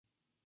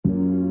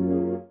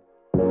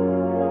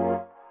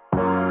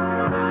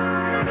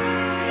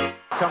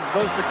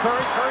goes to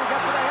Curry. Curry gets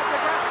it ahead to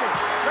Gretzky.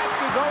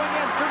 Gretzky going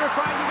in. Suter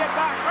trying to get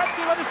back.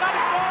 Gretzky with a shot. He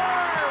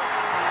scores!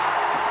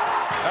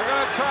 They're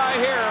going to try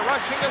here.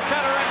 Rushing the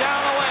center and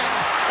down the wing.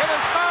 It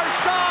is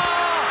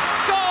Marchand!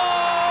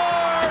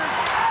 Scores!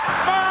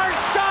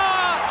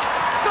 Marchand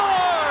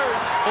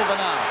scores! Over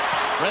now.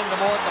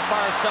 Brind'Amour at the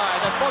far side.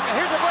 That's broken.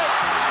 Here's the break.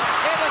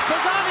 It is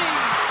Pisani.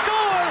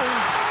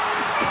 Scores!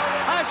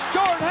 A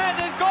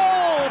short-handed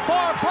goal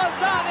for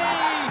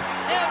Pisani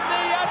in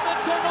the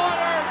Edmonton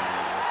Oilers.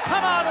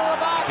 Come out of the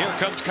box. Here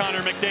comes Connor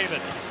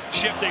McDavid.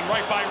 Shifting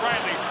right by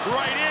Riley.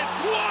 Right in.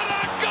 What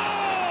a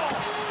goal!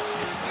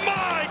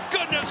 My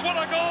goodness, what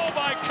a goal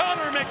by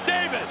Connor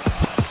McDavid.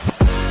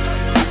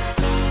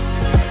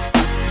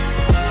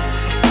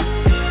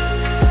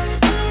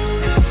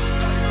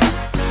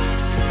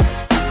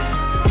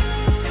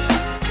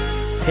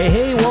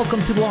 Hey,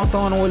 welcome to the Locked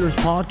On Oilers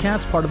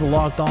podcast, part of the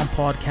Locked On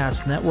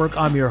Podcast Network.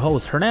 I'm your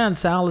host, Hernan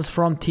Salas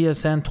from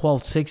TSN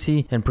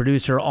 1260 and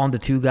producer on the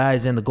Two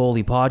Guys and the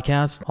Goalie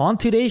podcast. On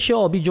today's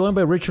show, I'll be joined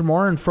by Richard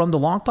Morin from the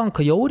Locked On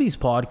Coyotes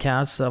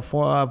podcast,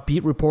 for a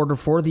beat reporter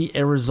for the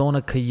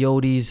Arizona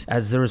Coyotes,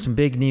 as there is some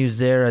big news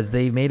there as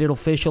they made it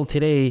official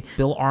today.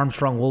 Bill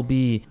Armstrong will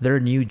be their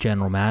new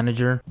general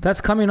manager.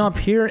 That's coming up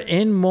here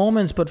in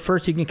moments, but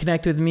first you can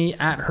connect with me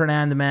at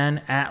Hernan the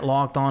Man, at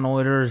Locked On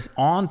Oilers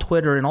on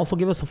Twitter, and also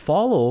give us a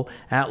follow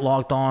at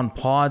Locked On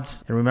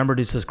Pods. And remember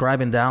to subscribe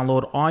and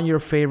download on your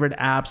favorite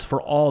apps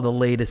for all the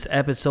latest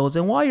episodes.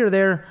 And while you're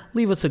there,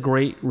 leave us a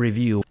great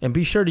review. And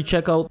be sure to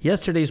check out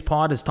yesterday's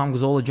pod as Tom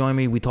Gazzola joined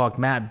me. We talked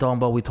Matt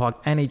Dumba, we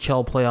talked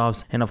NHL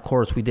playoffs, and of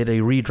course we did a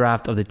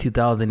redraft of the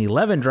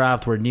 2011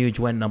 draft where Nuge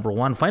went number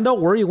 1. Find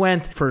out where he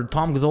went for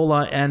Tom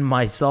Gazzola and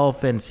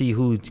myself and see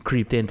who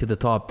creeped into the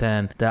top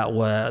 10 that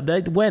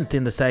went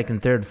in the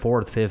second, third,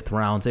 fourth, fifth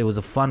rounds. It was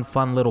a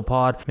fun little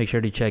pod. Make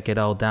sure to check it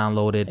out,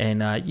 download it,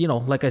 and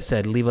like I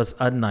said, leave us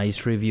a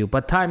nice review.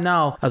 But time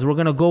now, as we're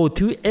going to go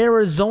to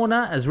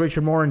Arizona, as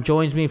Richard Morin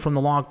joins me from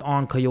the Locked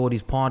On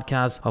Coyotes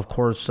podcast. Of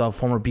course,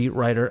 former beat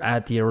writer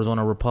at the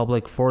Arizona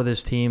Republic for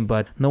this team,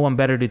 but no one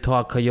better to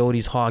talk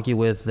Coyotes hockey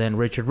with than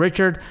Richard.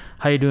 Richard,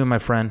 how you doing, my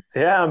friend?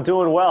 Yeah, I'm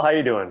doing well. How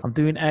you doing? I'm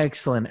doing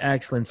excellent.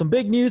 Some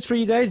big news for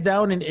you guys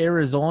down in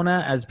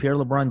Arizona, as Pierre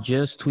LeBrun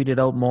just tweeted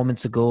out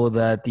moments ago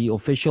that the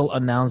official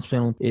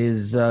announcement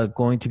is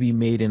going to be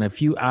made in a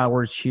few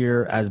hours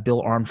here, as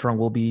Bill Armstrong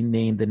will be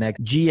named the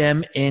next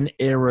GM in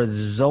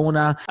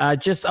Arizona. I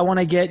want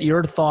to get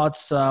your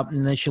thoughts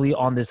initially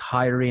on this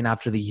hiring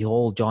after the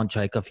whole John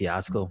Chayka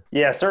fiasco.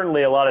 Yeah,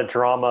 certainly a lot of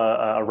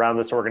drama around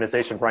this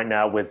organization right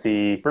now with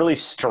the really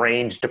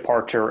strange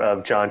departure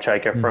of John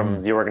Chayka from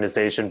the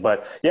organization.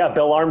 But yeah,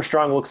 Bill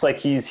Armstrong looks like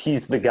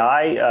he's the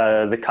guy.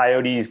 The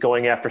Coyotes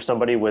going after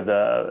somebody with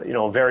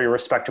a very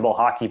respectable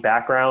hockey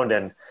background.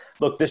 And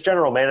look, this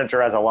general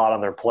manager has a lot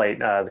on their plate.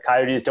 The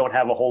Coyotes don't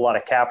have a whole lot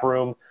of cap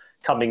room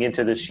coming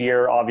into this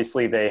year.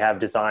 Obviously, they have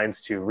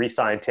designs to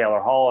re-sign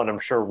Taylor Hall, and I'm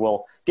sure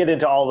we'll get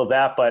into all of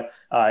that. But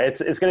it's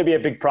going to be a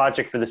big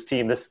project for this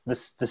team.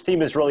 This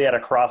team is really at a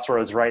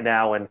crossroads right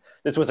now, and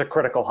this was a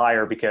critical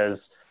hire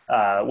because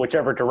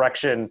whichever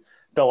direction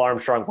Bill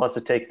Armstrong wants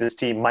to take this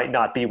team might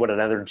not be what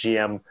another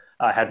GM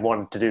had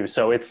wanted to do.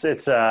 So it's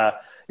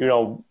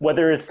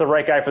whether it's the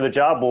right guy for the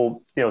job,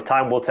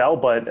 time will tell,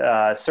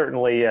 but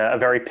certainly a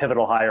very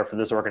pivotal hire for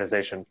this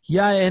organization.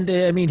 Yeah,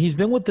 and he's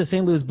been with the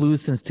St. Louis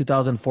Blues since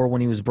 2004 when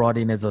he was brought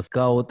in as a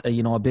scout,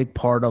 a big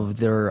part of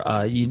their,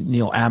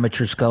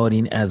 amateur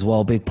scouting as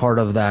well, big part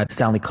of that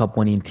Stanley Cup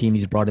winning team.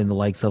 He's brought in the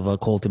likes of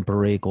Colton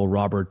Parayko,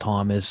 Robert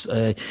Thomas.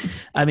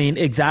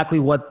 Exactly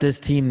what this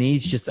team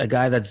needs, just a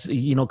guy that's,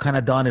 kind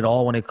of done it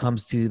all when it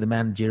comes to the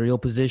managerial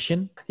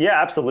position.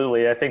 Yeah,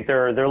 absolutely. I think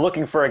they're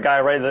looking for a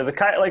guy, right?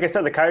 Like I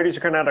said, the Coyotes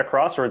are kind of at a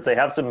crossroads. They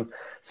have some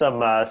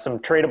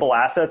tradable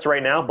assets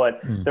right now,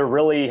 but they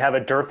really have a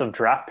dearth of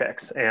draft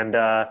picks. And,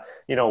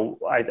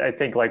 I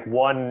think like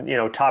one,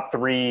 top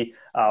 3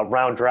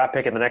 round draft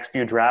pick in the next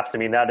few drafts.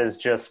 That is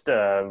just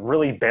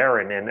really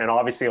barren. And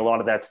obviously a lot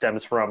of that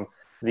stems from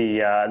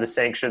the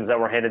sanctions that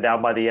were handed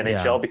down by the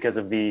NHL because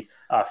of the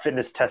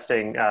fitness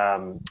testing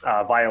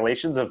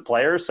violations of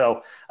players.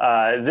 So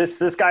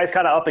this guy's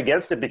kind of up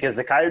against it because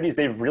the Coyotes,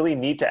 they really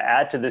need to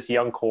add to this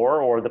young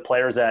core, or the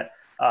players that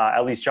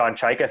at least John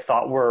Chayka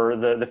thought were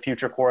the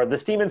future core of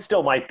this team, and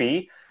still might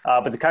be.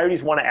 But the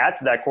Coyotes want to add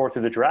to that core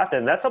through the draft,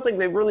 and that's something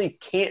they really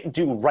can't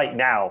do right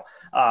now.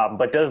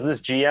 But does this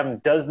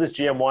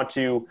GM want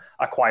to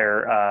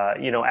acquire,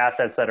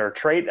 assets that are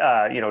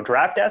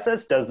draft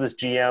assets? Does this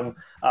GM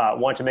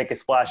want to make a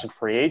splash in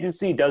free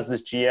agency? Does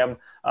this GM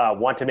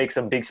want to make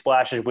some big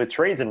splashes with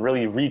trades and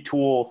really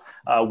retool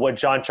what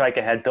John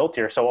Chayka had built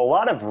here? So a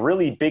lot of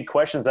really big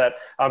questions that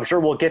I'm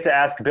sure we'll get to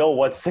ask Bill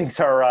once things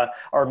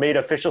are made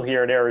official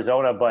here in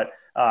Arizona. But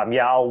a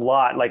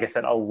lot, like I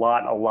said, a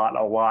lot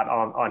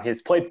on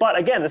his plate. But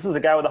again, this is a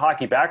guy with a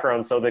hockey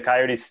background, so the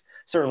Coyotes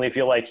certainly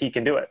feel like he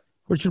can do it.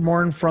 Richard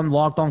Morton from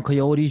Locked On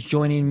Coyotes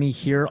joining me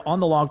here on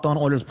the Locked On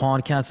Oilers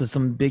podcast. There's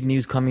some big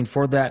news coming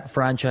for that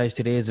franchise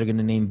today as they're going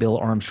to name Bill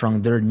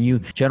Armstrong their new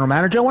general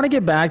manager. I want to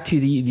get back to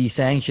the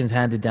sanctions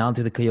handed down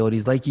to the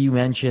Coyotes. Like you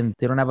mentioned,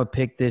 they don't have a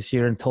pick this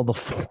year until the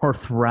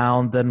 4th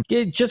round. And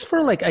just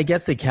for I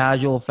guess the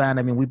casual fan,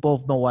 I mean, we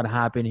both know what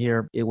happened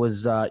here. It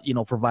was,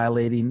 for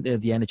violating the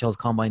NHL's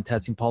combine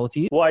testing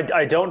policy. Well,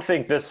 I don't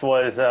think this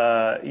was,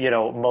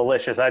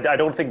 malicious. I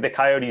don't think the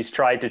Coyotes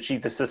tried to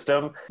cheat the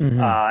system.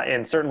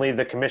 And certainly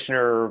the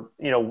commissioner,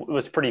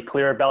 was pretty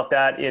clear about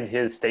that in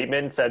his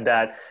statement, said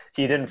that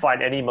he didn't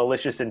find any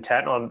malicious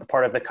intent on the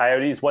part of the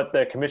Coyotes. What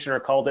the commissioner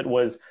called it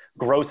was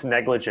gross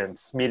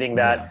negligence, meaning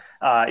that,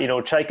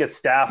 Chaika's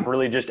staff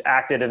really just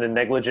acted in a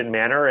negligent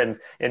manner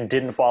and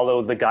didn't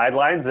follow the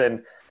guidelines.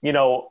 And,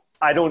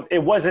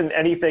 it wasn't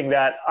anything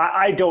that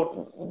I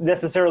don't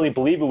necessarily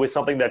believe it was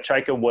something that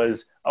Chaika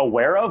was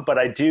aware of, but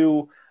I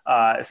do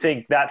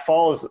think that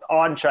falls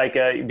on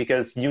Chaika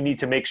because you need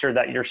to make sure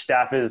that your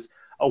staff is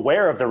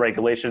aware of the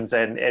regulations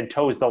and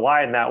toes the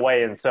line that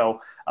way. And so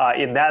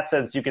in that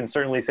sense, you can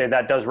certainly say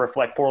that does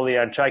reflect poorly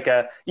on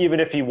Chaika, even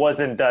if he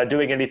wasn't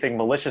doing anything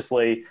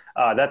maliciously.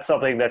 That's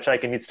something that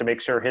Chaika needs to make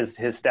sure his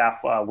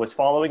staff was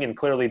following and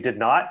clearly did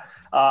not.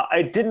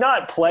 I did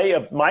not play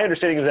my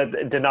understanding is that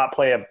it did not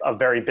play a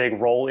very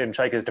big role in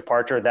Chaika's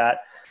departure.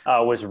 That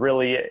was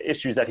really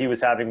issues that he was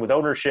having with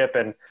ownership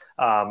and,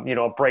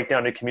 a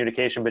breakdown in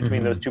communication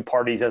between those two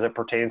parties as it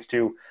pertains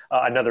to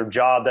another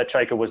job that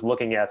Chaika was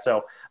looking at.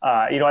 So,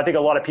 I think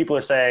a lot of people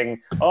are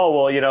saying,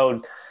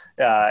 kind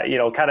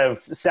of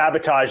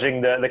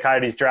sabotaging the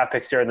Coyotes draft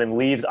picks here and then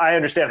leaves. I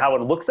understand how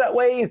it looks that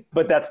way,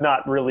 but that's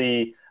not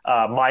really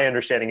my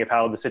understanding of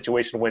how the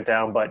situation went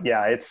down. But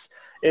yeah, it's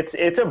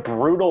a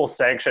brutal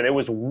sanction. It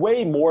was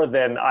way more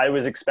than I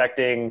was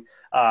expecting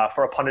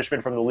for a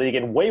punishment from the league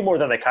and way more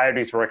than the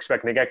Coyotes were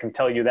expecting. I can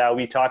tell you that.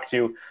 We talked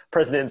to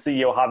President and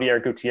CEO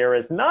Javier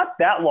Gutierrez not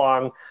that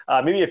long,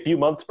 maybe a few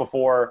months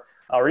before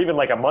or even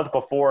like a month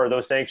before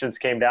those sanctions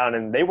came down,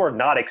 and they were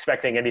not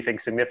expecting anything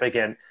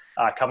significant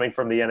coming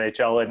from the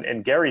NHL,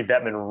 and Gary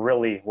Bettman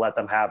really let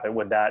them have it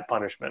with that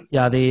punishment.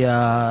 Yeah,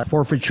 the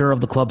forfeiture of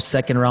the club's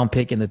second-round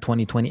pick in the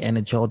 2020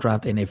 NHL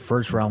draft and a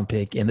first-round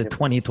pick in the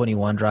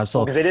 2021 draft.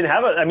 So because they didn't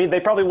have it, I mean, they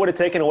probably would have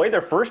taken away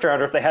their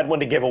first-rounder if they had one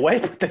to give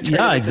away.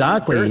 Yeah,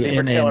 exactly.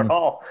 For Taylor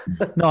Hall.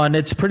 No, and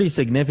it's pretty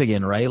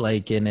significant, right?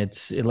 And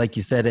it's like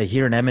you said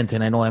here in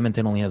Edmonton. I know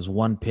Edmonton only has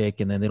one pick,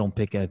 and then they don't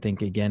pick, I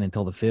think, again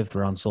until the 5th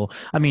round. So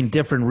I mean,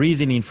 different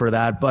reasoning for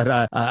that,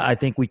 but I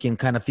think we can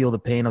kind of feel the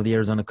pain of the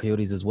Arizona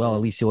Coyotes as well. At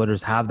least the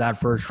Oilers have that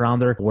first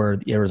rounder where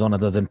Arizona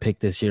doesn't pick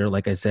this year,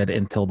 like I said,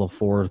 until the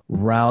 4th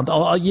round.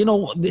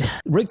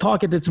 Rick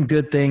Tocchet did some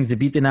good things. They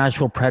beat the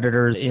Nashville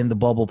Predators in the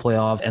bubble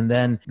playoff, and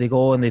then they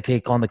go and they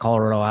take on the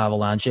Colorado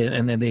Avalanche,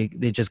 and then they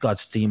just got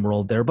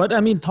steamrolled there. But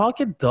I mean,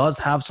 Tocchet does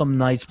have some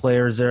nice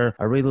players there.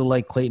 I really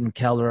like Clayton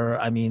Keller.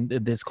 I mean,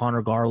 this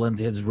Connor Garland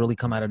has really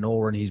come out of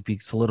nowhere, and he's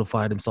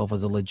solidified himself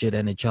as a legit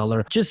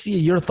NHLer. Just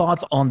your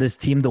thoughts on this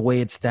team, the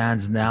way it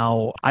stands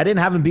now. I didn't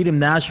have them beat him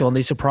Nashville, and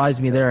they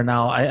surprised me there.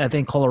 Now, I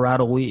think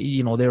Colorado,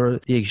 they were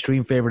the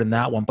extreme favorite in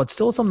that one, but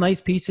still some nice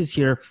pieces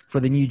here for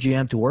the new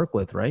GM to work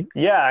with, right?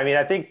 Yeah, I mean,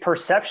 I think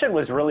perception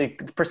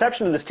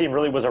of this team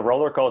really was a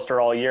roller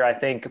coaster all year. I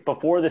think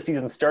before the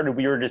season started,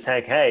 we were just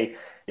saying, hey,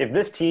 if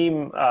this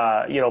team,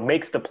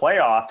 makes the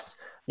playoffs,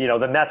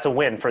 then that's a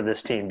win for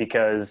this team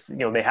because,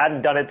 they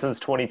hadn't done it since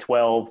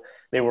 2012.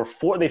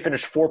 They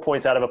finished 4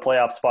 points out of a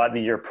playoff spot the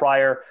year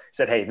prior.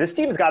 Said, hey, this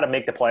team's got to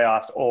make the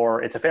playoffs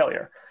or it's a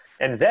failure.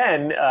 And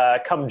then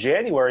come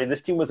January,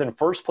 this team was in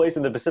first place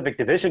in the Pacific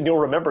Division. You'll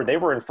remember they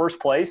were in first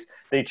place.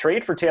 They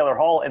trade for Taylor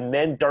Hall, and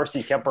then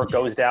Darcy Kemper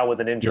goes down with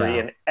an injury,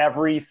 and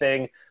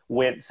everything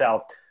went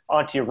south.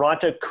 Antti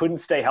Raanta couldn't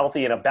stay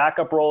healthy in a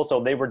backup role,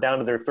 so they were down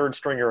to their third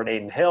stringer in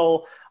Aiden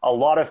Hill. A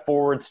lot of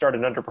forwards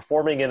started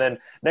underperforming, and then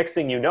next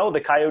thing you know,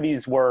 the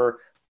Coyotes were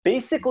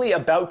basically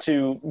about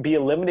to be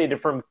eliminated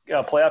from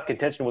playoff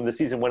contention when the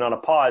season went on a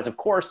pause. Of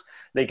course,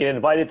 they get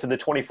invited to the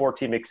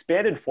 24-team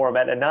expanded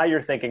format, and now you're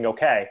thinking,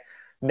 okay,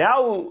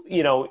 now,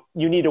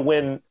 you need to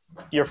win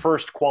your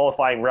first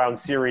qualifying round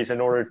series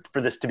in order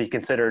for this to be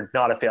considered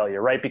not a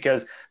failure, right?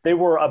 Because they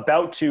were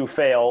about to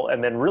fail,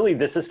 and then really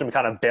the system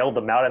kind of bailed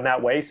them out in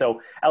that way.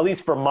 So at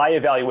least for my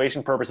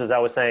evaluation purposes, I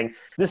was saying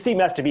this team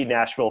has to beat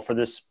Nashville for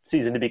this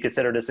season to be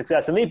considered a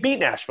success. And they beat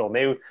Nashville.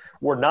 They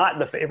were not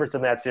the favorites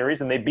in that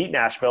series, and they beat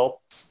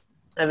Nashville.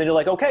 And then you're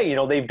like, okay,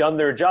 they've done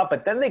their job,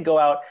 but then they go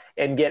out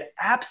and get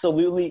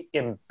absolutely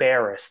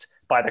embarrassed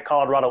by the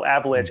Colorado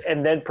Avalanche,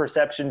 and then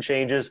perception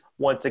changes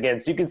once again.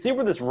 So you can see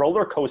where this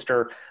roller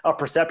coaster of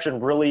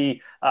perception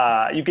really,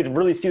 you could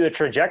really see the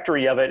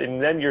trajectory of it.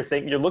 And then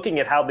you're looking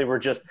at how they were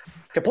just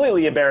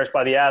completely embarrassed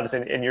by the Avs,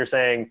 and you're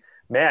saying,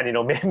 man,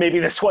 maybe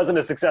this wasn't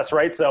a success,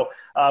 right? So,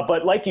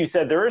 but like you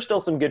said, there are still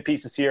some good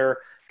pieces here.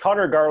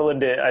 Connor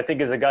Garland, I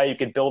think, is a guy you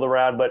could build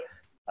around, but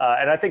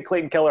and I think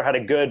Clayton Keller had a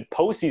good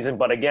postseason,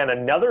 but again,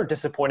 another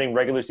disappointing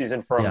regular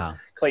season from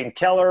Clayton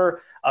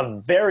Keller, a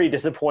very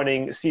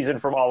disappointing season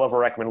from Oliver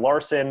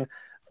Ekman-Larsson.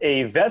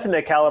 a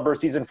Vezina caliber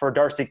season for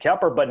Darcy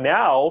Kuemper, but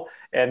now,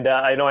 and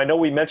I know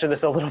we mentioned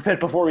this a little bit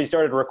before we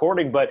started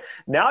recording, but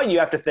now you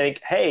have to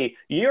think, hey,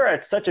 you're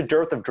at such a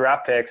dearth of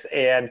draft picks,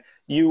 and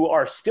you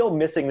are still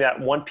missing that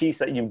one piece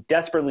that you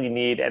desperately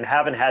need and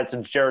haven't had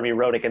since Jeremy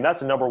Roenick, and that's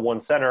the number one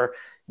center.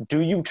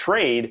 Do you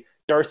trade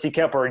Darcy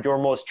Kuemper, your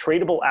most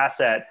tradable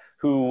asset,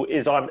 who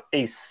is on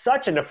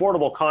such an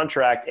affordable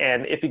contract,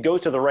 and if he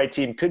goes to the right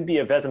team, could be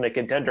a Vezina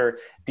contender?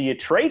 Do you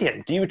trade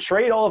him? Do you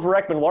trade Oliver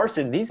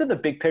Ekman-Larsson? These are the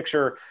big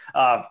picture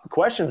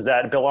questions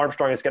that Bill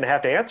Armstrong is going to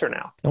have to answer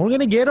now. And we're going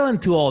to get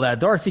into all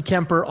that. Darcy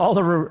Kuemper,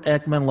 Oliver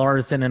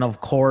Ekman-Larsson, and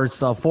of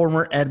course,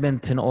 former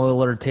Edmonton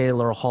Oiler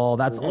Taylor Hall.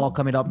 That's all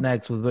coming up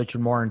next with Richard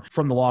Morin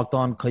from the Locked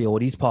On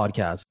Coyotes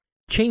podcast.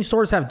 Chain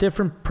stores have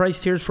different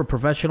price tiers for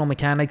professional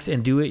mechanics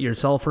and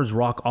do-it-yourselfers.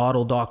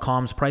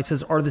 RockAuto.com's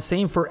prices are the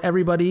same for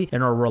everybody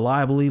and are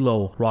reliably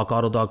low.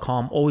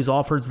 RockAuto.com always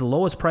offers the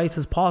lowest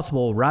prices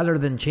possible rather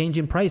than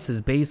changing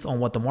prices based on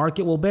what the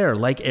market will bear,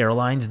 like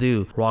airlines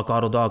do.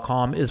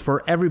 RockAuto.com is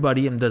for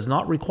everybody and does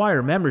not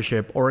require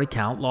membership or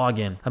account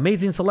login.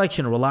 Amazing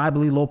selection,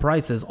 reliably low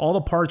prices, all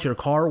the parts your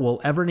car will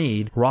ever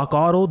need.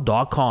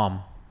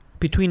 RockAuto.com.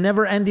 Between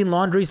never-ending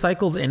laundry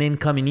cycles and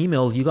incoming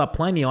emails, you got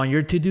plenty on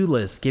your to-do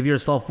list. Give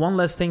yourself one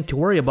less thing to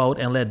worry about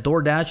and let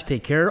DoorDash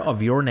take care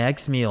of your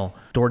next meal.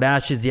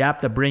 DoorDash is the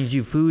app that brings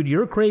you food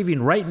you're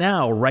craving right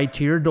now, right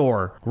to your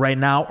door. Right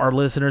now, our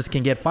listeners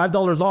can get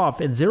 $5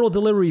 off and zero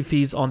delivery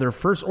fees on their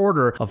first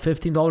order of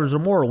 $15 or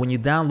more when you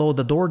download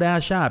the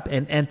DoorDash app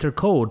and enter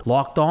code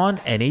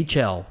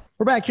LOCKEDONNHL.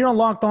 We're back here on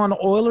Locked On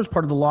Oilers,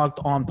 part of the Locked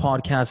On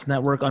Podcast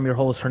Network. I'm your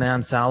host,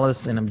 Hernan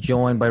Salas, and I'm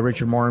joined by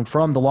Richard Morin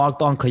from the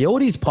Locked On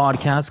Coyotes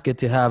podcast. Good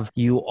to have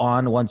you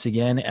on once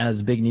again,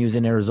 as big news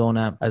in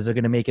Arizona, as they're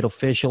going to make it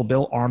official.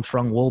 Bill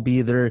Armstrong will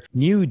be their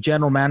new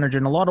general manager,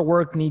 and a lot of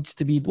work needs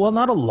to be, well,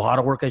 not a lot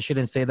of work, I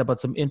shouldn't say that, but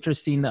some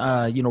interesting,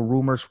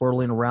 rumors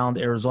swirling around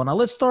Arizona.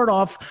 Let's start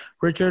off,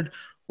 Richard,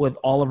 with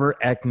Oliver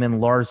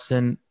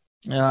Ekman-Larsson.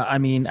 At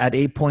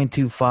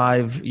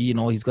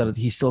 8.25,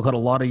 he's still got a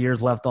lot of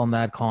years left on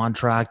that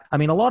contract. I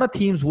mean, a lot of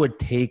teams would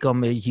take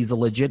him. He's a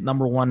legit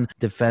number one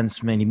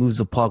defenseman. He moves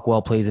the puck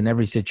well, plays in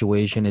every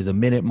situation, is a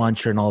minute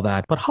muncher and all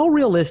that. But how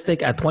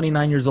realistic at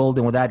 29 years old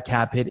and with that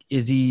cap hit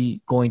is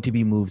he going to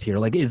be moved here?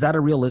 Like, is that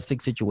a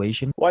realistic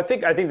situation? Well, I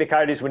think the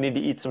Coyotes would need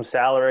to eat some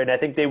salary, and I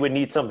think they would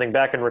need something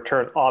back in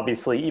return,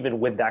 obviously,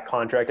 even with that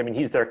contract. I mean,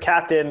 he's their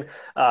captain.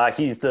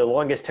 He's the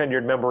longest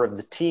tenured member of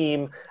the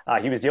team.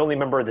 He was the only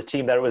member of the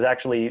team that was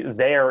actually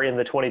there in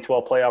the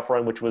 2012 playoff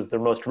run, which was their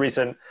most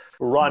recent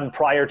run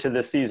prior to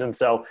this season.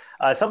 So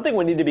something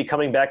would need to be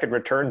coming back in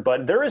return,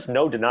 but there is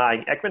no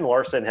denying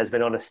Ekman-Larsson has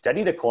been on a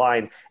steady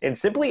decline and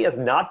simply has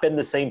not been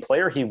the same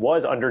player he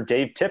was under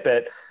Dave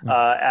Tippett,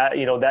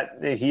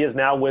 that he is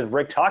now with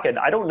Rick Tocchet.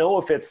 I don't know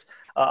if it's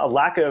a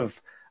lack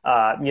of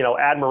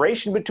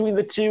admiration between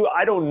the two.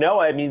 I don't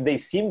know. I mean, they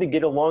seem to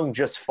get along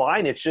just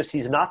fine. It's just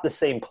he's not the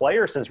same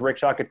player since Rick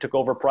Tocchet took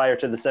over prior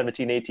to the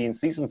 17-18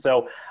 season.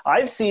 So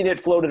I've seen it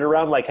floated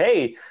around like,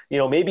 hey,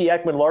 maybe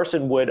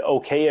Ekman-Larsson would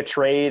okay a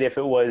trade if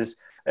it was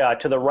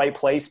to the right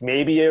place,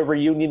 maybe a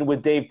reunion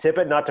with Dave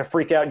Tippett, not to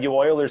freak out you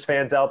Oilers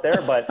fans out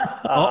there, but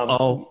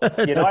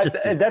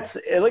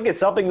it's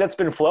something that's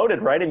been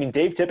floated, right? I mean,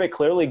 Dave Tippett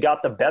clearly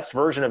got the best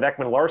version of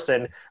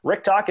Ekman-Larsson.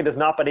 Rick Tocchet has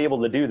not been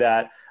able to do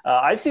that.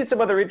 I've seen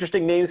some other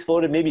interesting names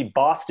floated, maybe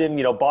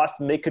Boston.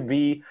 Boston, they could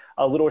be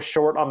a little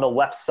short on the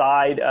left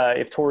side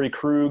if Torrey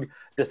Krug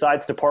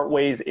decides to part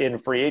ways in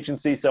free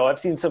agency. So I've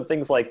seen some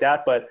things like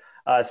that, but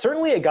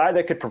certainly a guy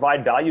that could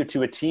provide value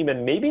to a team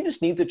and maybe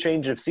just needs a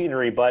change of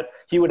scenery, but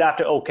he would have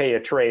to okay a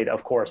trade,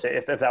 of course,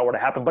 if that were to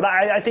happen. But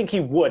I think he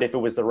would if it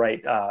was the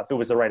right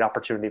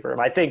opportunity for him.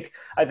 I think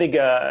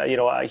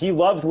he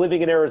loves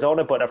living in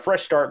Arizona, but a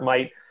fresh start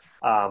might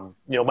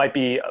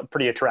be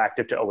pretty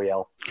attractive to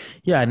OEL.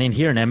 Yeah, and in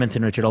here in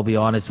Edmonton, Richard, I'll be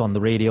honest, on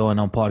the radio and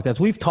on podcasts,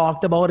 we've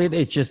talked about it.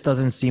 It just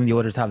doesn't seem the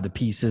Oilers have the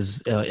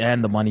pieces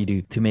and the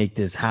money to make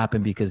this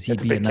happen, because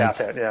he'd be a nice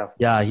fit,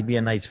 he'd be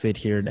a nice fit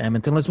here in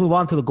Edmonton. Let's move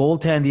on to the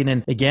goaltending,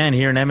 and again,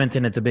 here in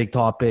Edmonton, it's a big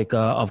topic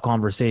of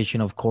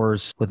conversation, of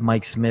course, with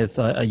Mike Smith,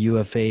 a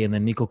UFA, and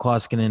then Mikko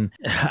Koskinen.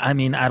 I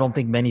mean, I don't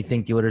think many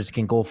think the Oilers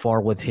can go far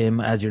with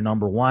him as your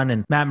number one,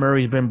 and Matt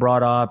Murray's been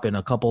brought up, and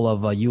a couple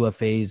of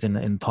UFAs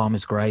and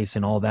Thomas Greiss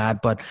and all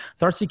that, but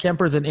Darcy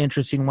Kuemper is an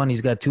interesting one.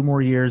 He's got 2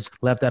 more years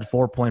left at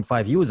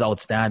 4.5. He was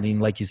outstanding,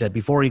 like you said,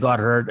 before he got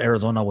hurt.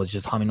 Arizona was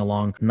just humming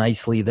along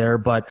nicely there.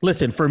 But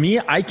listen, for me,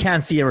 I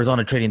can't see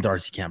Arizona trading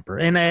Darcy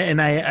Kuemper,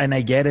 and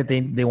I get it.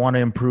 They want to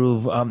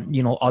improve,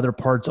 other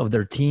parts of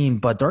their team.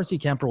 But Darcy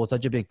Kuemper was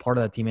such a big part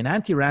of that team. And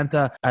Antti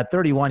Raanta at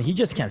 31, he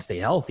just can't stay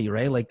healthy,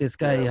 right? Like, this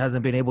guy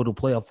hasn't been able to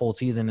play a full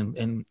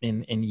season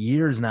in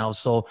years now.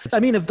 So I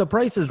mean, if the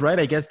price is right,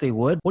 I guess they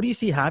would. What do you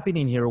see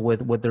happening here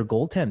with their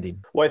goaltending?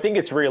 Well, I think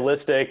it's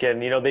realistic,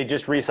 and they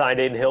just re-signed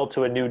Aiden Hill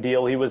to a new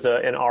deal. He was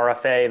an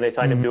RFA, and they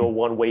signed him to a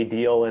one-way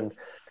deal, and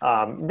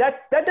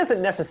That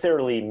doesn't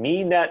necessarily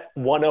mean that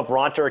one of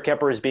Raanta or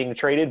Kemper is being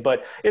traded,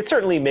 but it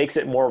certainly makes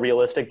it more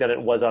realistic than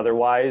it was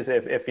otherwise.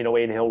 If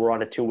Adin Hill were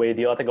on a two-way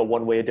deal, I think a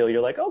one-way deal,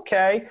 you're like,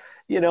 okay,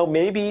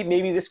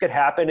 maybe this could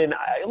happen. And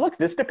look,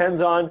 this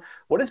depends on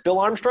what does Bill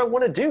Armstrong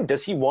want to do?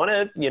 Does he want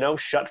to,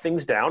 shut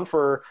things down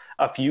for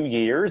a few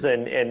years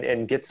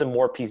and get some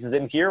more pieces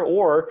in here?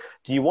 Or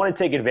do you want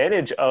to take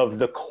advantage of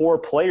the core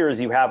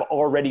players you have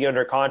already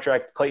under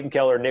contract, Clayton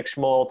Keller, Nick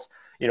Schmaltz,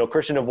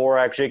 Christian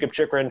Dvorak, Jacob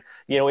Chychrun?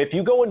 If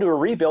you go into a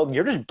rebuild,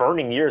 you're just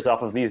burning years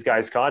off of these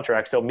guys'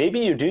 contracts. So maybe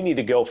you do need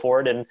to go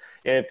for it. And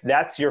if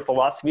that's your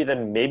philosophy,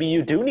 then maybe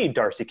you do need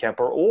Darcy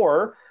Kuemper,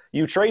 or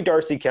you trade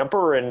Darcy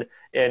Kuemper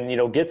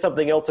and get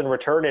something else in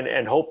return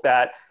and hope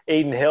that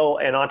Adin Hill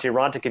and Antti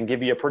Raanta can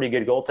give you a pretty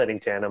good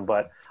goaltending tandem.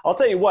 But I'll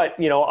tell you what,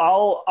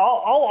 I'll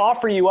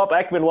offer you up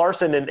Ekman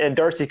Larsson and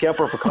Darcy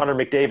Kuemper for Connor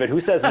McDavid.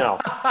 Who says no?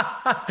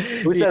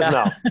 Who says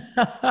no?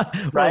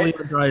 Right?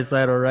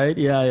 Draisaitl, right?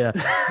 Yeah.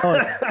 Oh,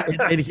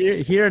 and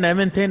here in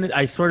Edmonton,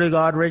 I swear to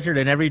God, Richard,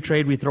 in every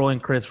trade we throw in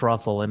Chris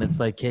Russell, and it's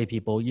like, hey,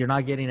 people, you're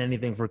not getting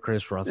anything for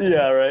Chris Russell.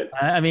 Yeah, right.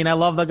 I mean, I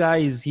love the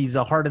guy. He's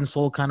a heart and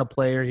soul kind of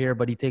player here,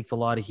 but he takes a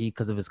lot of heat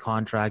because of his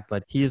contract.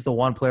 But he is the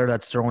one player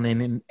that's thrown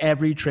in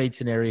every trade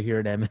scenario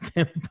here in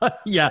Edmonton. But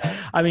yeah,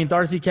 I mean,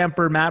 Darcy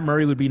Kuemper, Matt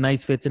Murray would be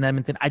nice fits in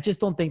Edmonton. I just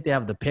don't think they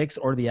have the picks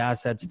or the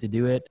assets to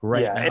do it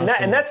right now.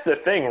 And that's the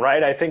thing,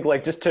 right? I think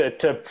just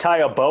to tie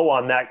a bow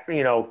on that,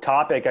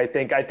 topic, I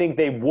think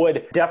they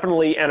would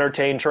definitely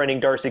entertain trading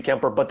Darcy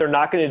Kuemper, but they're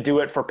not going to do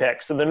it for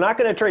picks. So they're not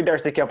going to trade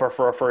Darcy Kuemper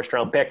for a first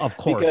round pick. Of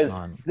course, because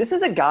not. This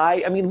is a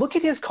guy, I mean, look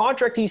at his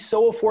contract. He's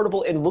so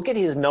affordable, and look at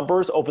his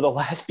numbers over the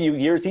last few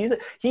years.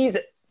 He's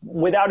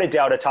without a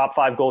doubt a top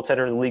 5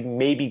 goaltender in the league,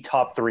 maybe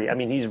top 3. I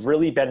mean, he's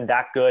really been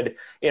that good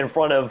in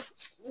front of,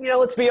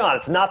 let's be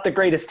honest, not the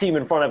greatest team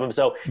in front of him.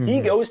 So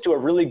he goes to a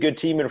really good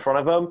team in front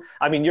of him.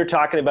 I mean, you're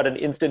talking about an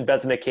instant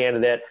Vezina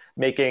candidate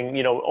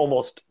making,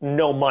 almost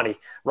no money,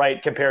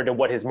 right, compared to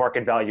what his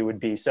market value would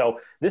be. So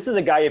this is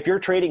a guy, if you're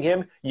trading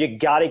him, you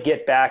got to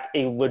get back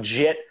a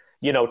legit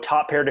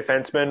top pair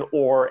defenseman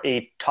or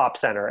a top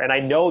center. And I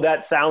know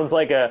that sounds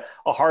like a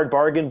hard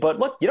bargain, but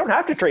look, you don't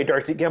have to trade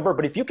Darcy Kuemper,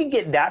 but if you can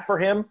get that for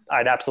him,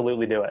 I'd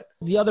absolutely do it.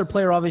 The other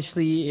player,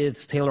 obviously,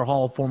 it's Taylor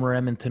Hall, former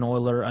Edmonton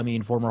Oiler. I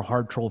mean, former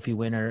Hart Trophy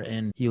winner.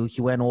 And he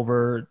went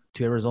over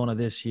to Arizona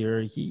this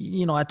year.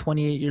 He, at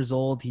 28 years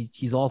old,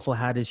 he's also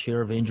had his share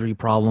of injury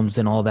problems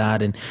and all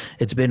that. And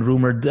it's been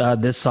rumored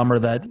this summer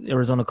that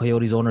Arizona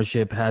Coyotes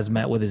ownership has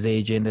met with his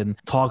agent and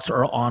talks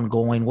are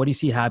ongoing. What do you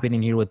see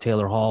happening here with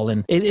Taylor Hall?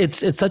 And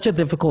it's such a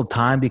difficult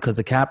time because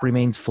the cap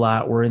remains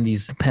flat. We're in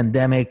these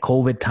pandemic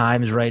COVID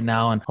times right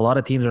now, and a lot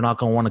of teams are not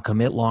going to want to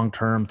commit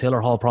long-term.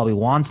 Taylor Hall probably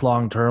wants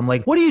long-term.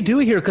 Like, what do you do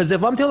here? Because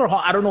if I'm Taylor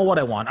Hall, I don't know what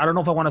I want. I don't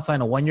know if I want to sign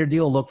a one-year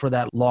deal, look for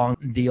that long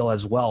deal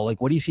as well. Like,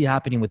 what do you see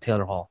happening with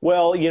Taylor Hall?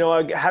 Well,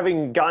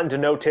 having gotten to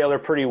know Taylor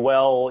pretty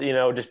well,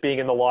 just being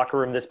in the locker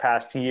room this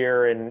past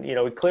year, and,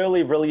 he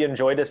clearly really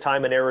enjoyed his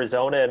time in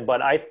Arizona.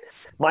 But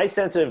my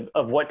sense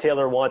of what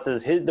Taylor wants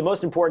is the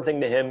most important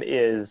thing to him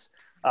is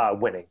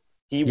winning.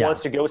 He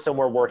wants to go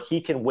somewhere where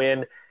he can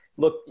win.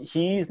 Look,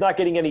 he's not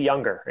getting any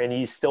younger, and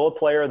he's still a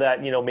player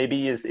that,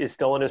 maybe is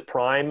still in his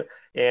prime,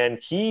 and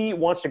he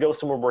wants to go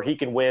somewhere where he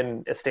can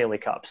win a Stanley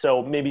Cup.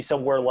 So maybe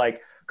somewhere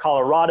like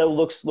Colorado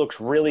looks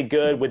really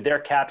good with their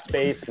cap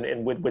space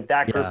and with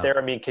that group there.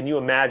 I mean, can you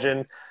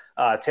imagine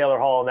Taylor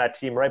Hall on that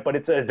team, right? But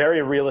it's a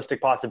very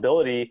realistic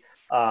possibility.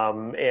 I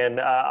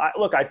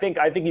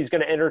think he's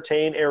going to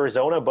entertain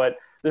Arizona, but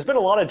there's been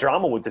a lot of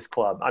drama with this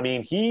club. I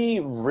mean,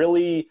 he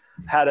really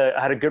had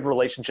a good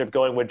relationship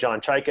going with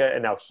John Chaika,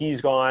 and now he's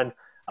gone.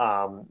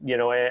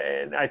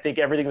 And I think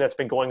everything that's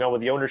been going on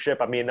with the ownership,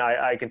 I mean,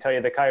 I can tell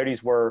you the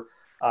Coyotes were,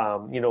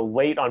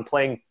 late on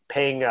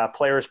paying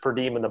players per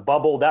diem in the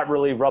bubble. That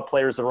really rubbed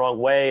players the wrong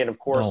way. And of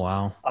course,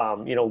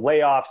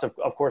 layoffs,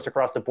 of course,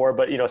 across the board,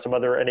 but, some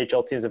other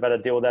NHL teams have had to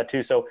deal with that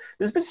too. So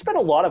there's been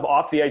a lot of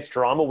off the ice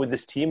drama with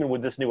this team and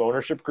with this new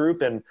ownership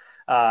group. And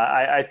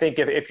I think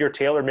if you're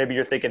Taylor, maybe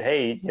you're thinking,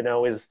 hey,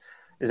 is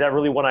that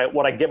really what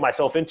I get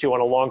myself into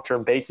on a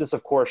long-term basis?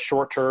 Of course,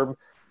 short-term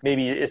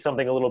maybe is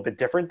something a little bit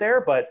different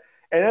there.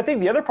 And I think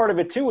the other part of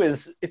it too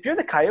is if you're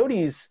the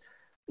Coyotes,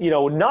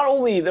 not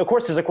only, of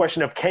course, there's a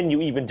question of can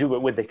you even do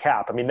it with the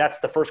cap? I mean, that's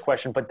the first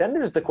question. But then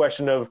there's the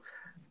question of,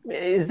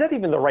 is that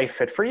even the right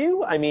fit for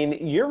you? I mean,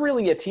 you're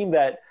really a team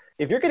that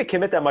if you're going to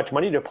commit that much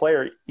money to a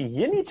player,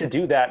 you need to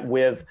do that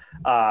with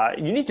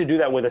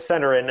a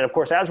center. And of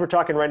course, as we're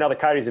talking right now, the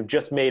Coyotes have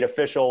just made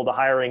official the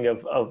hiring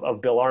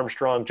of Bill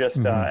Armstrong as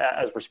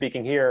we're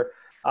speaking here.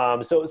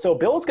 So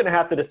Bill's going to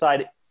have to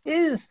decide,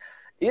 is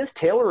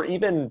Taylor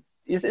even –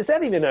 Is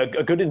that even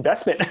a good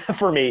investment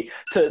for me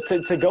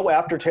to go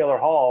after Taylor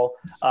Hall,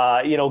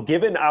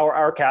 given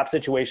our cap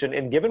situation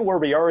and given where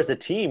we are as a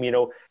team?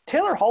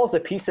 Taylor Hall is a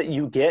piece that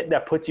you get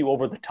that puts you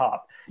over the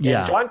top. Yeah.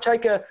 And John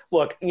Chaika,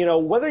 look,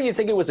 whether you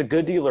think it was a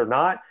good deal or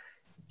not,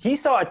 he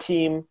saw a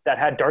team that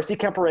had Darcy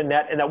Kuemper in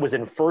net and that was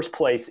in first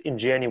place in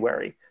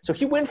January. So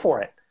he went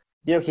for it.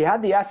 he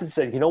had the assets,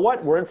 said, you know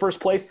what, we're in first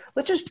place.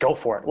 Let's just go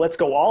for it. Let's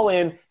go all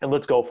in and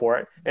let's go for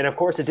it. And of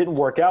course it didn't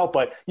work out,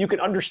 but you can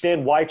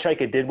understand why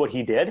Chaika did what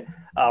he did,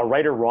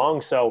 right or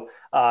wrong. So,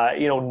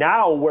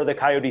 now where the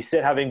Coyotes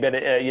sit, having been,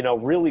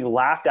 really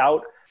laughed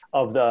out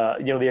of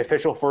the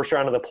official first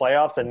round of the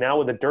playoffs, and now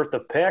with a dearth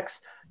of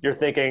picks, you're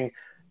thinking,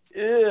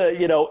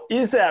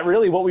 is that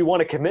really what we want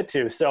to commit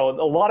to? So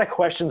a lot of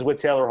questions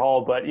with Taylor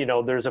Hall, but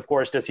there's, of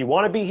course, does he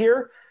want to be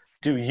here?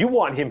 Do you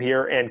want him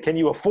here, and can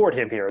you afford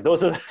him here?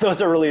 Those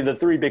are really the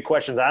three big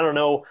questions. I don't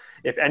know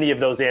if any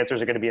of those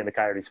answers are going to be in the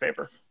Coyotes'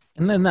 favor.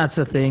 And then that's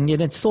the thing.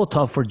 And it's so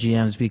tough for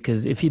GMs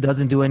because if he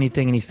doesn't do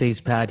anything and he stays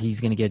pat, he's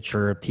going to get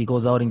chirped. He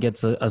goes out and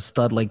gets a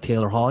stud like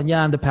Taylor Hall.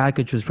 And the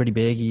package was pretty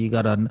big. You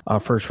got a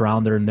first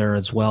rounder in there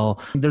as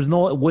well. There's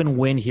no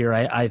win-win here,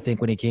 I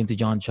think, when it came to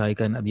John Chaika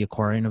and the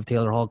acquiring of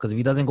Taylor Hall, because if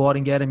he doesn't go out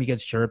and get him, he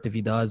gets chirped. If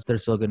he does, they're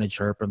still going to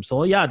chirp him.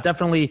 So,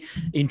 definitely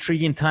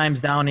intriguing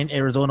times down in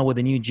Arizona with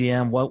the new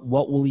GM.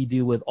 What will he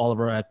do with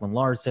Oliver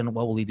Ekman-Larsson?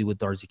 What will he do with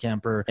Darcy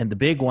Kemper? And the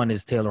big one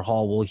is Taylor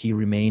Hall. Will he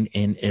remain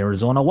in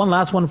Arizona? One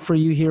last one for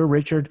you here,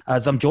 Richard.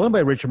 As I'm joined by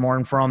Richard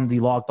Morin from the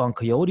Locked On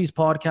Coyotes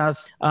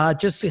podcast.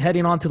 Just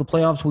heading on to the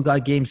playoffs, we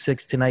got Game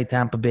 6 tonight,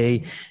 Tampa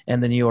Bay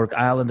and the New York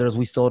Islanders.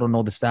 We still don't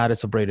know the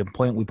status of Brayden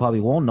Point. We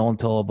probably won't know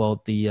until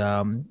about the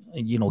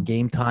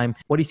game time.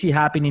 What do you see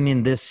happening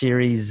in this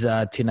series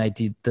tonight?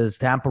 Does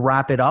Tampa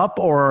wrap it up,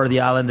 or are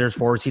the Islanders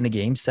forcing a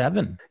Game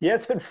 7? Yeah,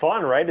 it's been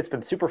fun, right? It's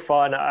been super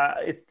fun.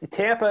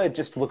 Tampa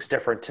just looks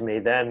different to me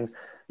than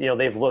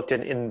they've looked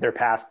in their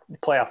past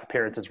playoff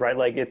appearances, right?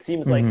 Like it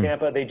seems like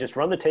Tampa, they just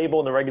run the table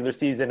in the regular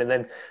season and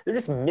then they're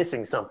just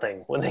missing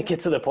something when they get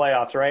to the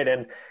playoffs, right?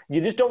 And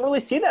you just don't really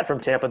see that from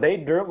Tampa. They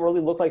don't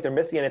really look like they're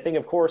missing anything.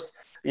 Of course,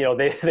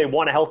 they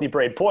want a healthy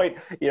Brayden Point.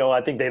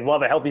 I think they'd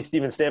love a healthy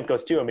Steven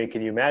Stamkos too. I mean,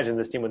 can you imagine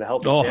this team with a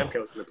healthy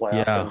Stamkos in the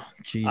playoffs?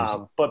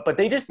 Yeah, but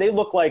they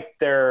look like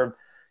they're,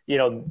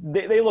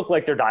 they look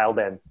like they're dialed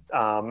in.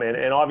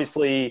 And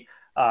obviously,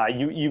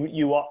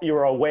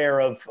 you're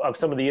aware of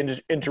some of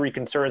the injury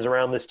concerns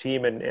around this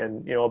team,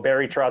 and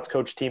Barry Trout's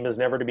coach team is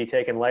never to be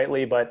taken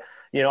lightly. But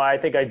I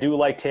think I do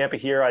like Tampa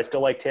here. I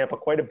still like Tampa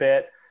quite a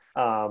bit.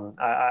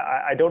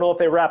 I don't know if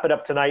they wrap it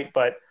up tonight,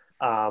 but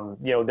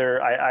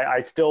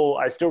I still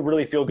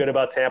really feel good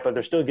about Tampa.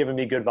 They're still giving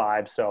me good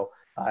vibes. So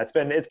it's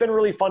been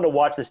really fun to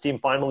watch this team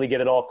finally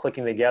get it all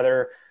clicking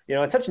together.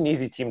 It's such an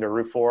easy team to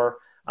root for.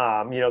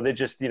 They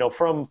just,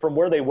 from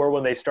where they were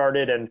when they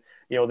started, and,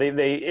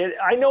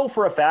 I know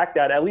for a fact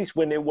that at least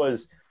when it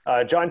was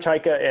John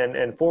Chaika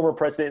and former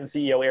president and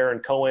CEO Aaron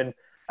Cohen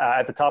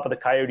at the top of the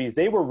Coyotes,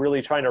 they were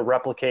really trying to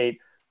replicate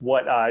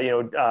what,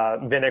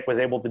 Vinik was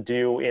able to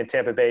do in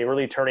Tampa Bay,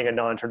 really turning a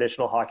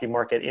non-traditional hockey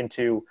market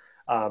into,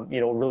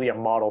 really a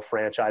model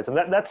franchise. And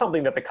that's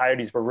something that the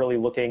Coyotes were really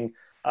looking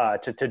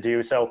to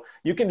do. So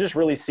you can just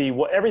really see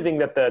everything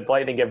that the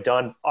Lightning have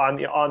done on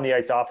the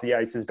ice, off the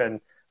ice has been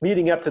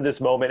leading up to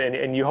this moment,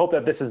 and you hope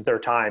that this is their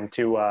time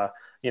to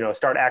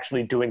start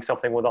actually doing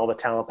something with all the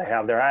talent they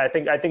have there. I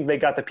think they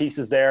got the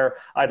pieces there.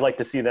 I'd like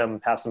to see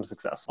them have some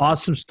success.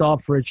 Awesome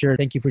stuff, Richard.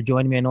 Thank you for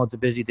joining me. I know it's a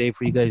busy day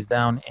for you guys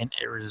down in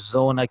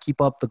Arizona.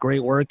 Keep up the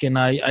great work, and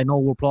I know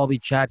we'll probably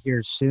chat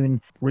here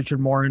soon. Richard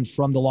Morin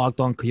from the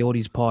Locked On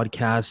Coyotes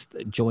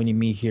podcast joining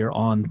me here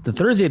on the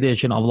Thursday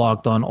edition of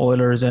Locked On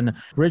Oilers. And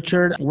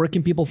Richard, where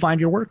can people find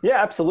your work?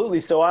 Yeah,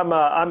 absolutely. So I'm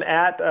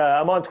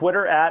on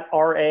Twitter at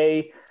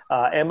RAMORIN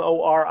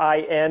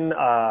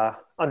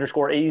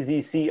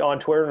 _AZC on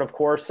Twitter. And of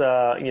course,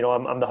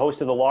 I'm the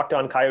host of the Locked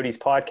On Coyotes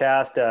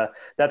podcast.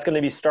 That's going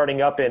to be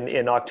starting up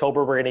in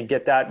October. We're going to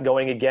get that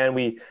going again.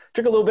 We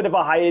took a little bit of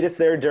a hiatus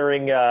there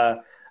during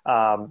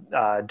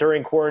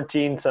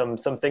quarantine. Some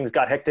things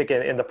got hectic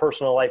in the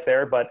personal life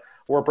there, but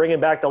we're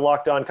bringing back the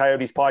Locked On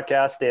Coyotes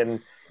podcast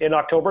in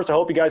October. So I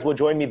hope you guys will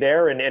join me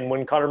there. And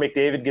when Connor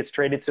McDavid gets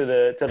traded to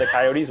the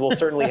Coyotes, we'll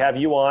certainly have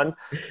you on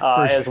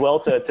as well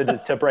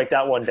to break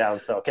that one down.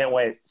 So can't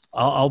wait.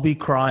 I'll be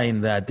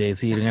crying that day,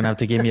 so you're going to have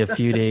to give me a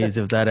few days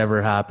if that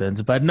ever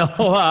happens. But no,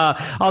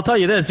 I'll tell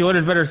you this, the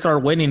Oilers better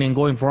start winning and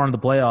going far in the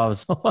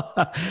playoffs.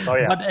 Oh,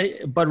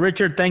 yeah. But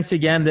Richard, thanks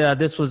again.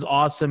 This was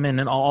awesome,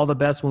 and all the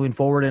best moving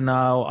forward. And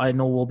I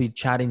know we'll be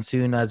chatting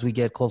soon as we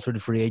get closer to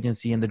free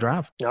agency and the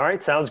draft. All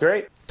right, sounds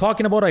great.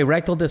 Talking about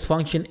erectile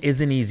dysfunction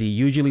isn't easy.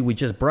 Usually we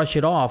just brush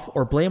it off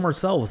or blame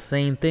ourselves,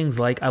 saying things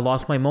like, I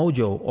lost my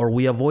mojo, or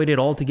we avoid it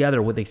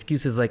altogether with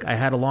excuses like, I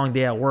had a long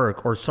day at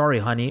work, or sorry,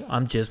 honey,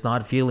 I'm just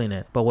not feeling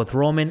it. But with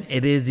Roman,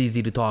 it is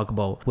easy to talk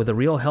about. With a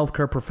real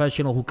healthcare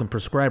professional who can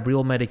prescribe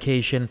real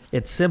medication,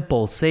 it's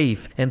simple,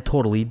 safe, and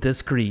totally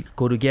discreet.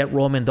 Go to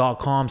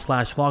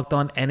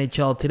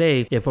GetRoman.com/LockedOnNHL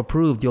today. If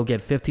approved, you'll get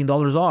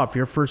 $15 off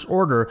your first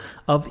order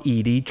of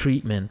ED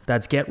treatment.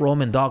 That's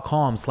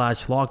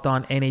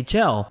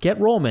GetRoman.com/LockedOnNHL.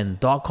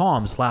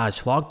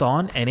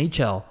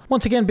 GetRoman.com/LockedOnNHL.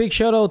 Once again, big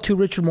shout out to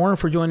Richard Morin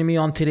for joining me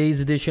on today's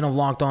edition of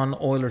Locked On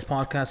Oilers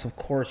podcast. Of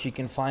course, you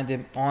can find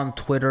him on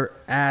Twitter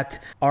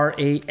at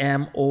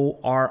RAMORIN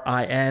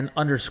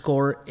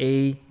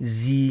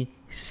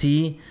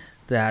 _AZC.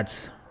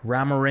 That's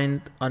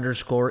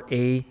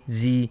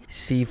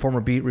Ramarint_AZC,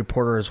 former beat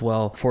reporter as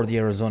well for the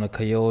Arizona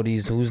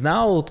Coyotes, who's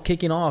now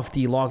kicking off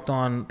the Locked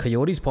On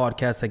Coyotes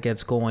podcast that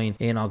gets going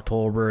in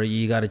October.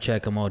 You got to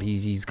check him out.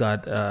 He's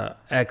got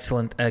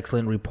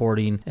excellent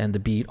reporting and the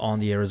beat on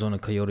the Arizona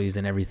Coyotes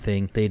and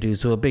everything they do.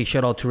 So a big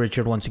shout out to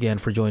Richard once again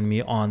for joining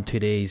me on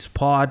today's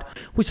pod.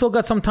 We still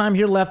got some time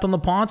here left on the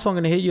pod, so I'm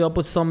going to hit you up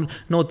with some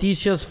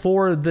noticias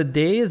for the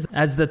days,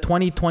 as the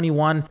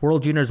 2021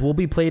 World Juniors will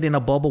be played in a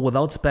bubble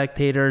without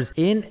spectators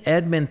in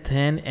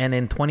Edmonton, and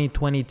in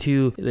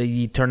 2022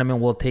 the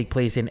tournament will take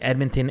place in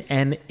Edmonton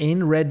and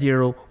in Red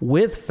Deer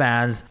with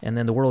fans, and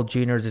then the World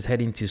Juniors is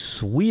heading to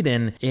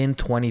Sweden in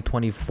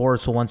 2024.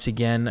 So once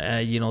again,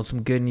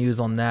 some good news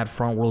on that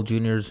front. World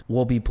Juniors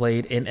will be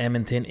played in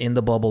Edmonton in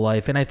the bubble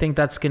life, and I think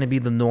that's going to be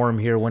the norm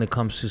here when it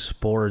comes to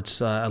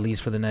sports, at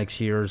least for the next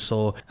year or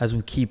so, as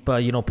we keep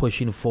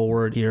pushing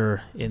forward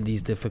here in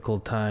these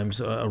difficult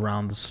times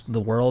around the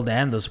world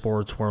and the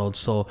sports world.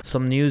 So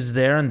some news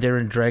there, and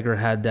Darren Dreger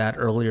had that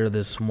earlier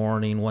this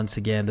morning. Once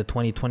again, the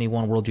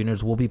 2021 World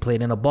Juniors will be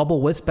played in a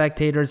bubble with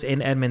spectators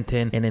in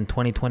Edmonton, and in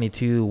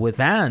 2022 with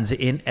fans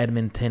in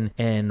Edmonton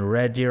and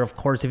Red Deer. Of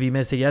course, if you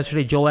missed it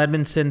yesterday, Joel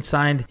Edmondson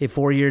signed a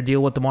 4-year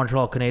deal with the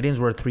Montreal Canadiens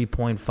worth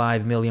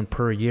 $3.5 million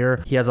per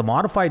year. He has a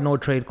modified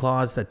no-trade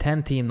clause, a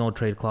 10-team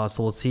no-trade clause,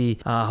 so we'll see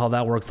how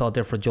that works out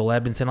there for Joel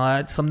Edmondson.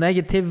 Some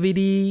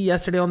negativity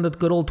yesterday on the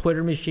good old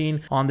Twitter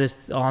machine on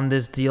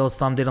this deal.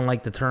 Some didn't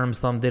like the terms,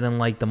 some didn't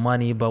like the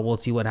money, but we'll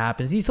see what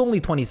happens. He's only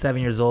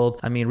 27 years old.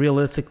 I mean,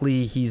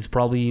 realistically, he's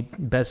probably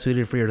best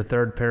suited for your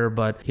third pair,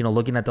 but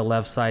looking at the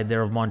left side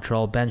there of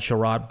Montreal, Ben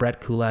Sherratt,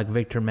 Brett Kulak,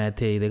 Victor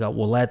Mete, they got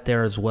Ouellet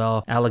there as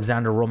well,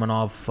 Alexander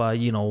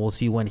Romanov, we'll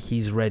see when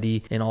he's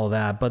ready and all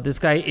that, but this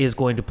guy is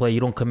going to play. You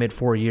don't commit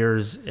 4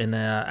 years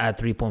at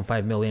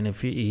 $3.5 million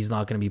if he's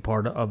not going to be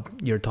part of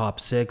your top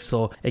six.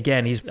 So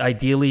again, he's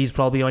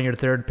probably on your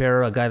third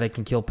pair, a guy that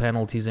can kill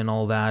penalties and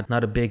all that.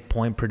 Not a big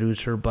point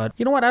producer, but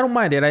you know what? I don't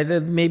mind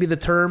it. Maybe the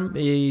term,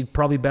 he's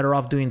probably better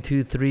off doing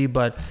 2-3,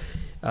 but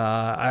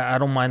I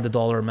don't mind the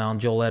dollar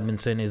amount. Joel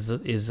Edmondson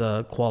is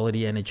a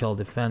quality NHL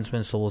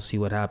defenseman, so we'll see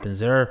what happens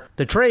there.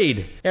 The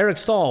trade, Eric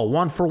Staal,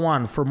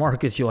 1-for-1 for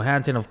Marcus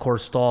Johansson. Of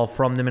course, Staal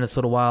from the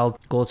Minnesota Wild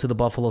goes to the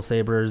Buffalo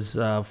Sabres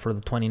for the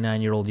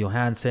 29-year-old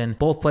Johansson.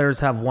 Both players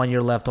have 1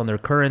 year left on their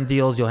current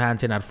deals.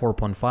 Johansson at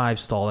 4.5,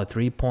 Staal at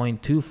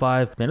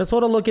 3.25.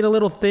 Minnesota looking a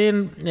little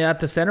thin at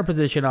the center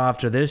position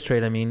after this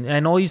trade. I mean, I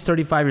know he's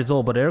 35 years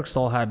old, but Eric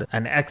Staal had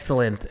an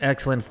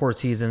excellent 4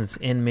 seasons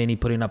in Mini,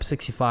 putting up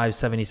 65,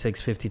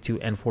 76,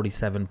 52 and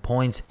 47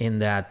 points in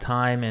that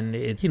time, and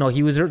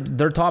he was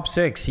their top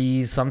six.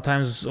 He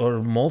sometimes,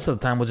 or most of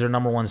the time, was their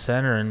number one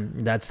center, and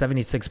that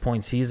 76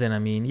 point season, I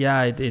mean,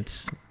 yeah,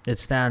 it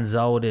stands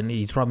out, and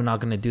he's probably not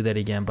going to do that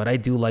again, but I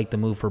do like the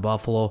move for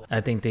Buffalo. I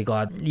think they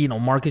got,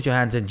 Marcus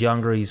Johansson's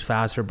younger, he's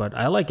faster, but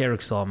I like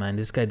Eric Staal, man.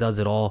 This guy does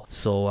it all.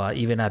 So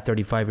even at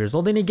 35 years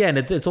old, and again,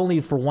 it's only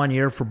for 1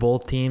 year for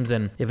both teams,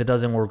 and if it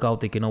doesn't work out,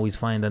 they can always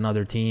find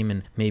another team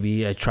and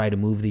maybe try to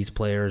move these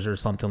players or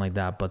something like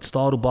that. But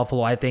Staal to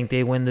Buffalo, I think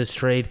they win this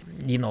trade.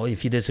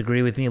 If you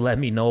disagree with me, let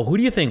me know. Who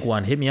do you think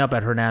won? Hit me up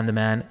at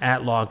Hernandeman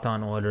at Locked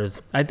On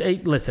Oilers.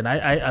 Listen,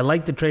 I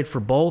like the trade for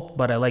both,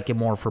 but I like it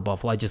more for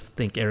Buffalo. I just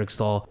think Eric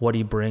Staal, what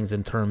he brings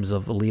in terms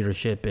of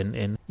leadership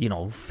and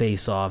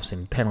face-offs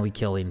and penalty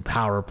killing,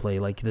 power play,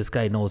 like this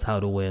guy knows how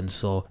to win,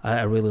 so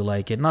I really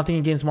like it. Nothing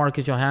against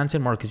Marcus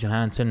Johansson. Marcus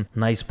Johansson,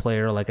 nice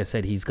player. Like I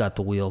said, he's got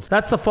the wheels.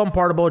 That's the fun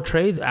part about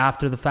trades.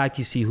 After the fact,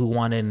 you see who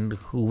won and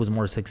who was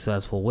more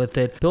successful with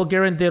it. Bill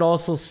Guerin did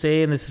also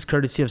say, and this is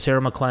courtesy of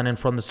Sarah McLennan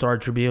from the Star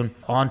Tribune,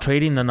 on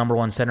trading the number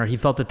one center, he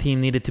felt the team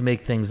needed to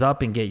make things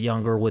up and get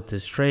younger with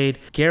this trade.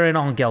 Guerin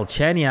on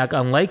Galchenyuk,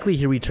 unlikely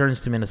he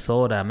returns to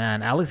Minnesota.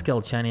 Man, Alex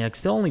Galchenyuk,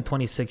 still only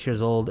 26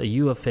 years old, a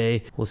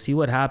UFA. We'll see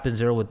what happens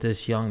there with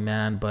this young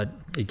man, but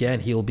again,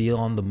 he'll be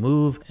on the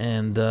move,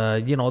 and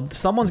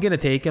someone's going to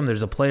take him.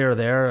 There's a player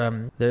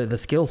there. The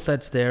skill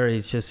set's there.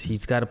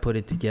 He's got to put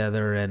it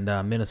together, and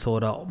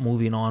Minnesota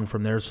moving on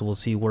from there, so we'll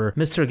see where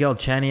Mr.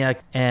 Galchenyuk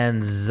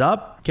ends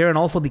up. Karen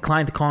also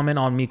declined to comment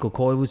on Mikko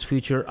Koivu's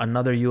future,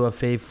 another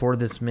UFA for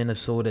this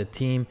Minnesota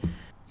team.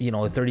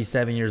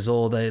 37 years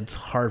old, it's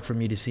hard for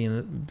me to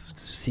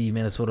see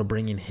Minnesota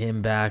bringing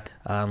him back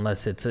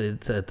unless it's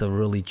a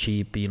really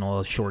cheap,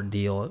 a short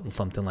deal,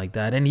 something like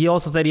that. And he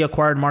also said he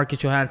acquired Marcus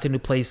Johansson to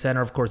play center.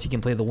 Of course, he can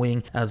play the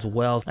wing as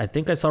well. I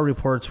think I saw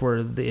reports where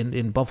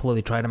in Buffalo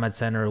they tried him at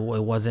center.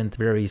 It wasn't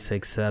very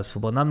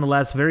successful. But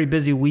nonetheless, very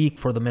busy week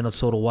for the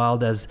Minnesota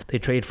Wild as they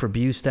trade for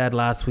Bustad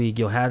last week,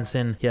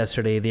 Johansson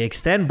yesterday. They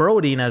extend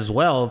Brodin as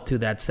well to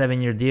that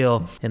 7-year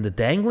deal. And the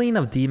dangling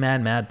of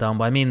D-man Matt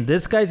Dumba. I mean,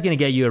 this guy's going to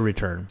get you a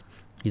return.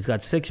 He's got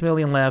 $6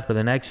 million left for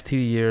the next 2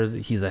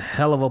 years. He's a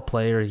hell of a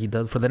player. He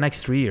does for the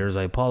next 3 years.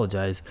 I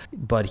apologize,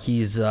 but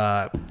he's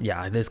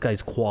this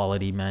guy's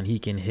quality, man. He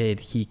can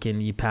hit,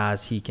 he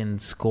pass, he can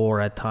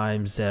score at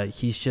times.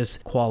 He's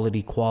just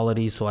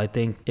quality. So I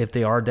think if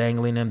they are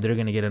dangling him, they're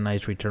gonna get a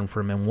nice return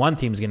for him, and one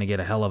team's gonna get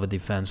a hell of a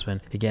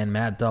defenseman. Again,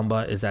 Matt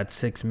Dumba is at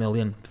 $6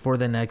 million for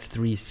the next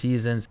 3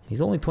 seasons.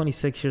 He's only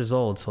 26 years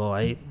old, so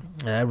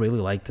I really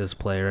like this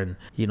player, and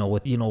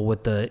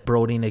with the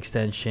Brodin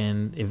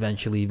extension,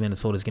 eventually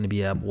Minnesota's going to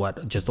be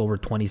at just over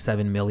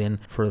 $27 million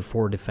for the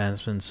 4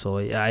 defensemen. So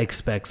I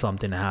expect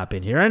something to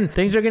happen here, and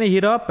things are going to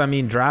heat up. I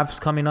mean, drafts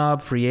coming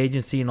up, free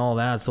agency, and all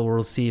that. So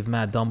we'll see if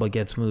Matt Dumba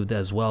gets moved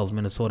as well as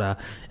Minnesota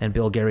and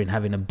Bill Guerin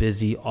having a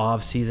busy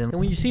off season. And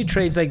when you see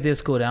trades like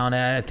this go down,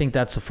 I think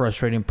that's the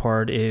frustrating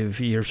part. If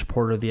you're a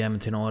supporter of the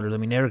Edmonton Oilers, I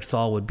mean, Eric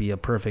Staal would be a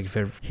perfect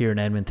fit here in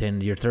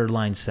Edmonton. Your third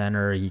line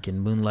center, he can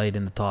moonlight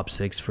in the top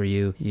 6 for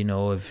you.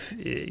 If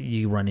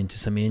you run into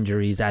some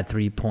injuries at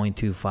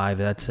 3.25,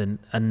 that's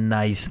a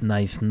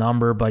nice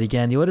number. But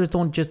again, the Oilers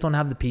don't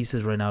have the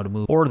pieces right now to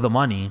move, or the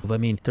money. I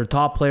mean, their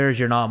top players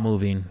you're not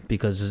moving,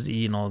 because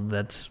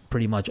that's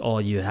pretty much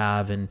all you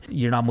have, and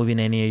you're not moving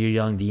any of your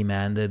young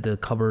D-man. The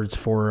cupboards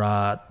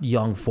for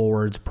young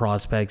forwards,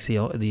 prospects,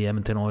 the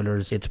Edmonton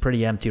Oilers, it's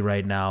pretty empty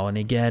right now. And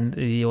again,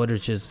 the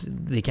Oilers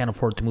they can't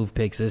afford to move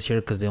picks this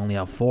year because they only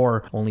have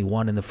 4, only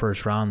 1 in the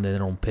first round. They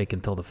don't pick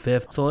until the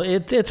 5th. So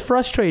it's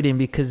frustrating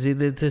because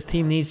this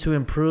team needs to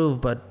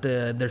improve, but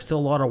there's still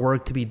a lot of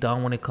work to be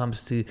done when it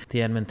comes to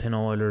the Edmonton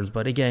Oilers.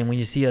 But again, when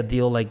you see a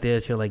deal like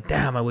this, you're like,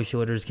 damn, I wish the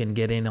Oilers can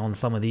get in on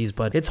some of these,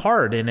 but it's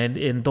hard.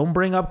 And don't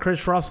bring up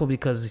Chris Russell,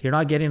 because you're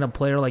not getting a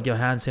player like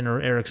Johansson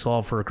or Eric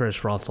Staal for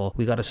Chris Russell.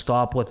 We got to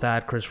stop with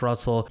that. Chris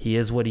Russell, he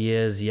is what he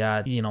is.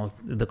 Yeah,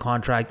 the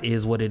contract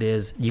is what it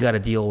is. You got to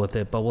deal with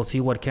it. But we'll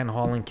see what Ken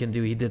Holland can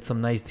do. He did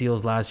some nice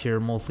deals last year,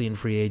 mostly in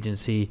free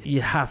agency.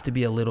 You have to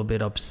be a little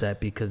bit upset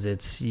because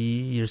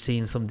you're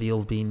seeing some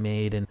deals being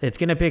made, and it's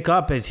going to pick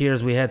up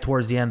as we head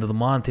towards the end of the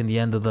month and the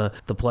end of the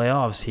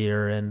playoffs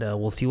here, and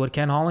we'll see what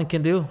Ken Holland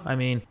can do. I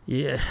mean,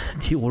 do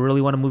you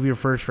really want to move your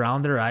first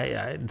rounder?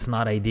 It's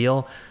not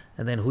ideal.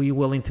 And then who are you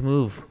willing to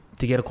move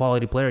to get a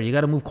quality player? You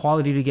got to move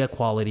quality to get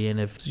quality, and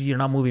if you're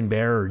not moving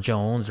Bear or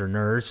Jones or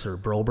Nurse or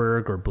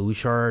Broberg or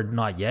Bouchard,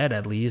 not yet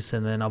at least,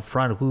 and then up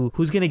front,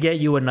 who's going to get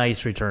you a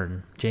nice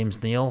return?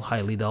 James Neal,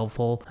 highly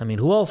doubtful. I mean,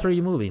 who else are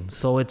you moving?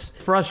 So it's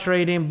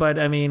frustrating, but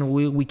I mean,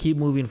 we keep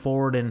moving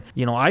forward, and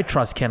I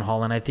trust Ken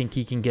Holland. I think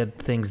he can get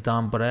things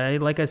done, but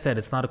like I said,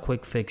 it's not a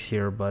quick fix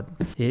here, but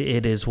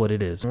it is what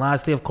it is. And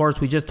lastly, of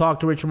course, we just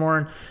talked to Richard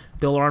Morin.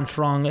 Bill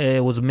Armstrong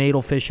was made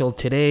official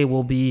today,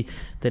 will be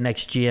the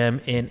next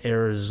GM in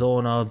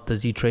Arizona.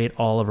 Does he trade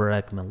Oliver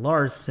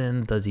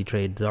Ekman-Larsson? Does he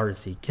trade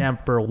Darcy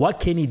Kemper?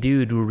 What can he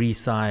do to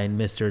re-sign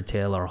Mr.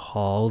 Taylor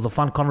Hall? It was a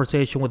fun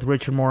conversation with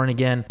Richard Morin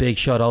again. Big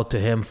shout out to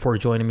him for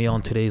joining me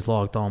on today's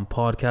Locked On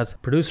podcast.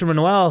 Producer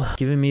Manuel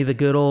giving me the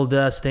good old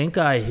stink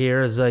eye here,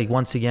 as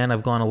once again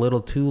I've gone a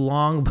little too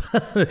long,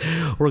 but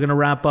we're going to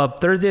wrap up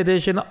Thursday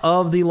edition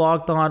of the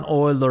Locked On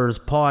Oilers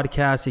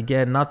podcast.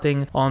 Again,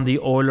 nothing on the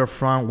Oiler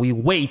front. We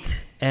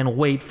wait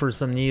for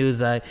some news.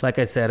 Like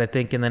I said, I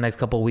think in the next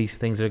couple of weeks,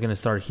 things are going to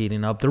start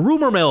heating up. The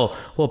rumor mill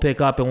will pick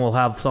up, and we'll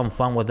have some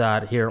fun with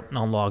that here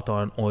on Locked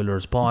On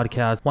Oilers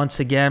podcast. Once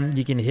again,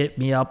 you can hit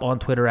me up on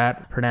Twitter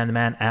at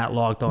HernanDeMan, at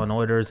Locked On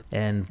Oilers.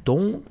 And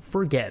don't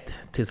forget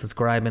to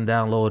subscribe and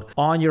download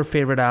on your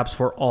favorite apps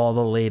for all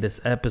the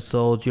latest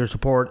episodes. Your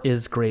support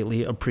is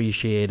greatly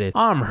appreciated.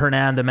 I'm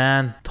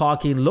HernanDeMan,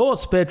 talking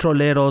Los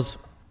Petroleros.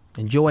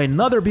 Enjoy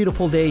another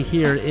beautiful day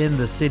here in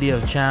the City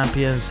of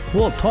Champions.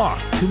 We'll talk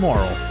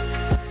tomorrow.